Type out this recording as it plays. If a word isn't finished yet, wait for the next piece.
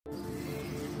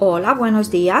Hola,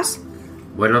 buenos días.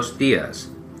 Buenos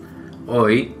días.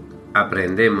 Hoy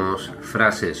aprendemos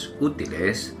frases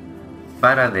útiles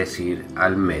para decir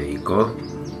al médico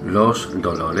los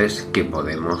dolores que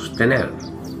podemos tener.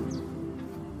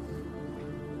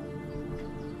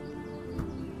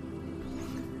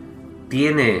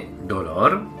 ¿Tiene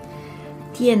dolor?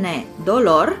 ¿Tiene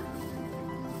dolor?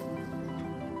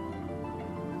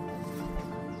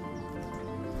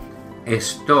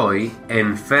 Estoy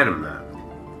enferma.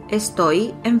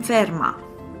 Estoy enferma.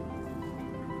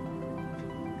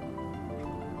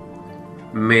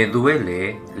 Me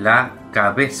duele la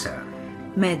cabeza.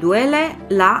 Me duele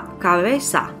la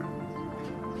cabeza.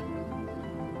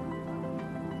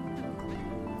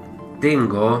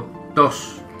 Tengo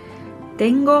tos.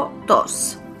 Tengo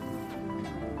tos.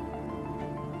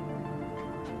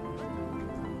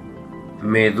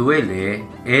 Me duele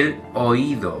el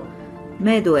oído.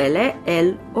 Me duele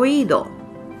el oído.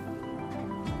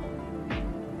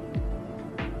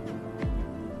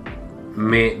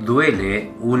 Me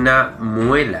duele una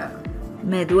muela.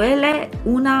 Me duele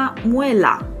una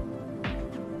muela.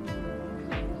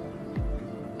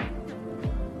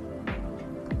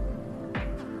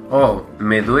 Oh,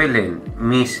 me duelen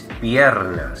mis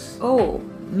piernas. Oh,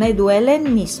 me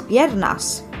duelen mis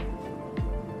piernas.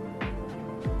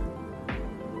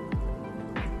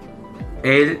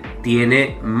 Él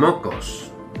tiene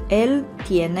mocos. Él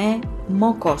tiene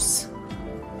mocos.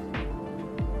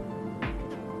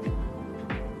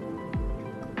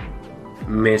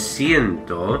 Me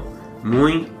siento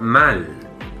muy mal.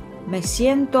 Me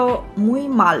siento muy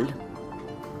mal.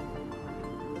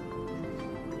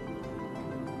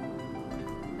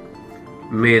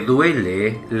 Me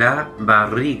duele la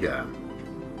barriga.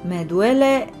 Me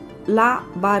duele la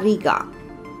barriga.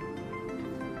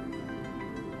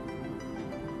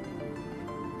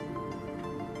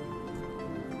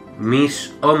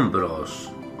 Mis hombros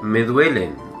me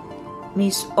duelen.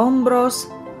 Mis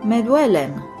hombros me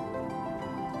duelen.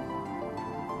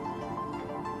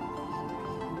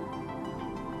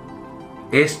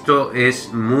 Esto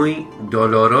es muy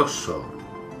doloroso.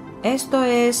 Esto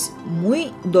es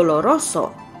muy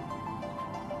doloroso.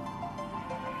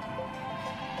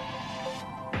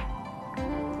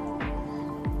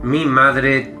 Mi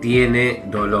madre tiene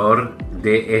dolor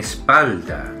de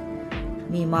espalda.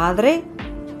 Mi madre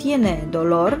tiene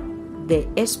dolor de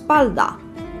espalda.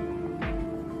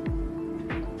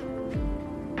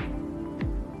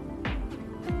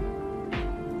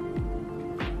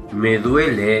 Me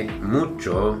duele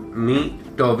mucho mi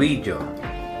tobillo.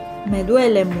 Me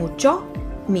duele mucho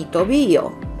mi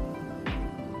tobillo.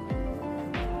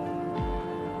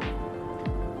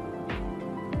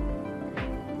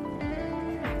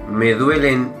 Me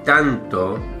duelen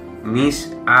tanto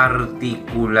mis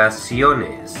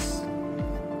articulaciones.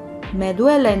 Me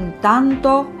duelen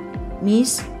tanto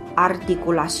mis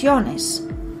articulaciones.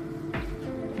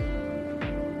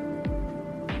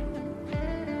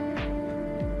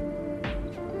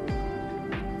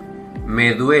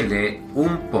 Me duele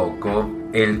un poco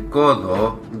el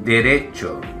codo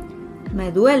derecho.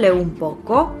 Me duele un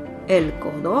poco el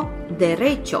codo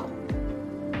derecho.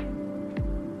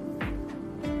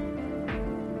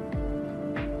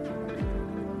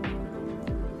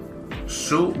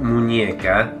 Su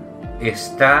muñeca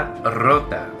está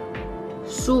rota.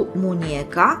 Su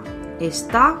muñeca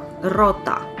está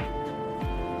rota.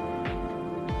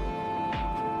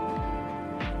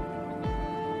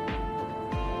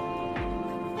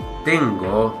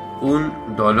 Tengo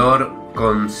un dolor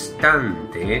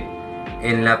constante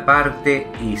en la parte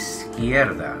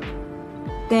izquierda.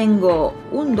 Tengo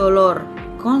un dolor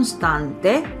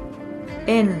constante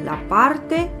en la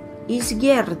parte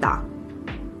izquierda.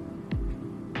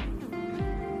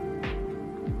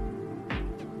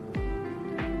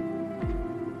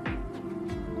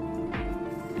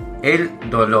 El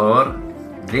dolor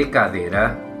de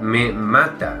cadera me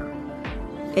mata.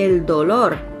 El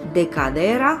dolor de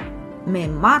cadera me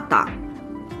mata.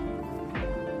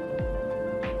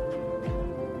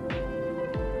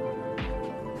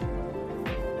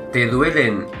 ¿Te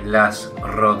duelen las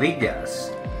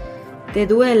rodillas? ¿Te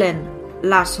duelen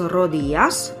las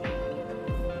rodillas?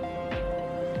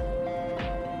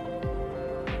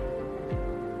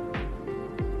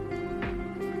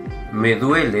 Me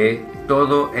duele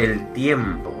todo el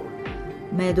tiempo.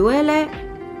 Me duele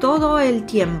todo el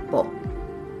tiempo.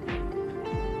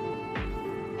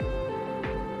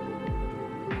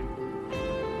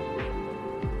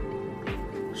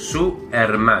 Su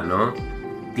hermano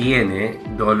tiene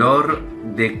dolor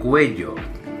de cuello.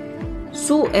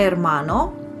 Su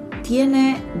hermano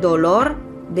tiene dolor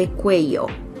de cuello.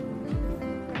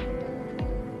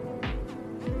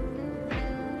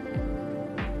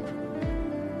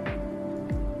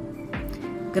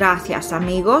 Gracias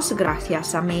amigos,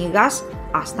 gracias amigas.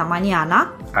 Hasta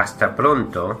mañana. Hasta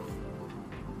pronto.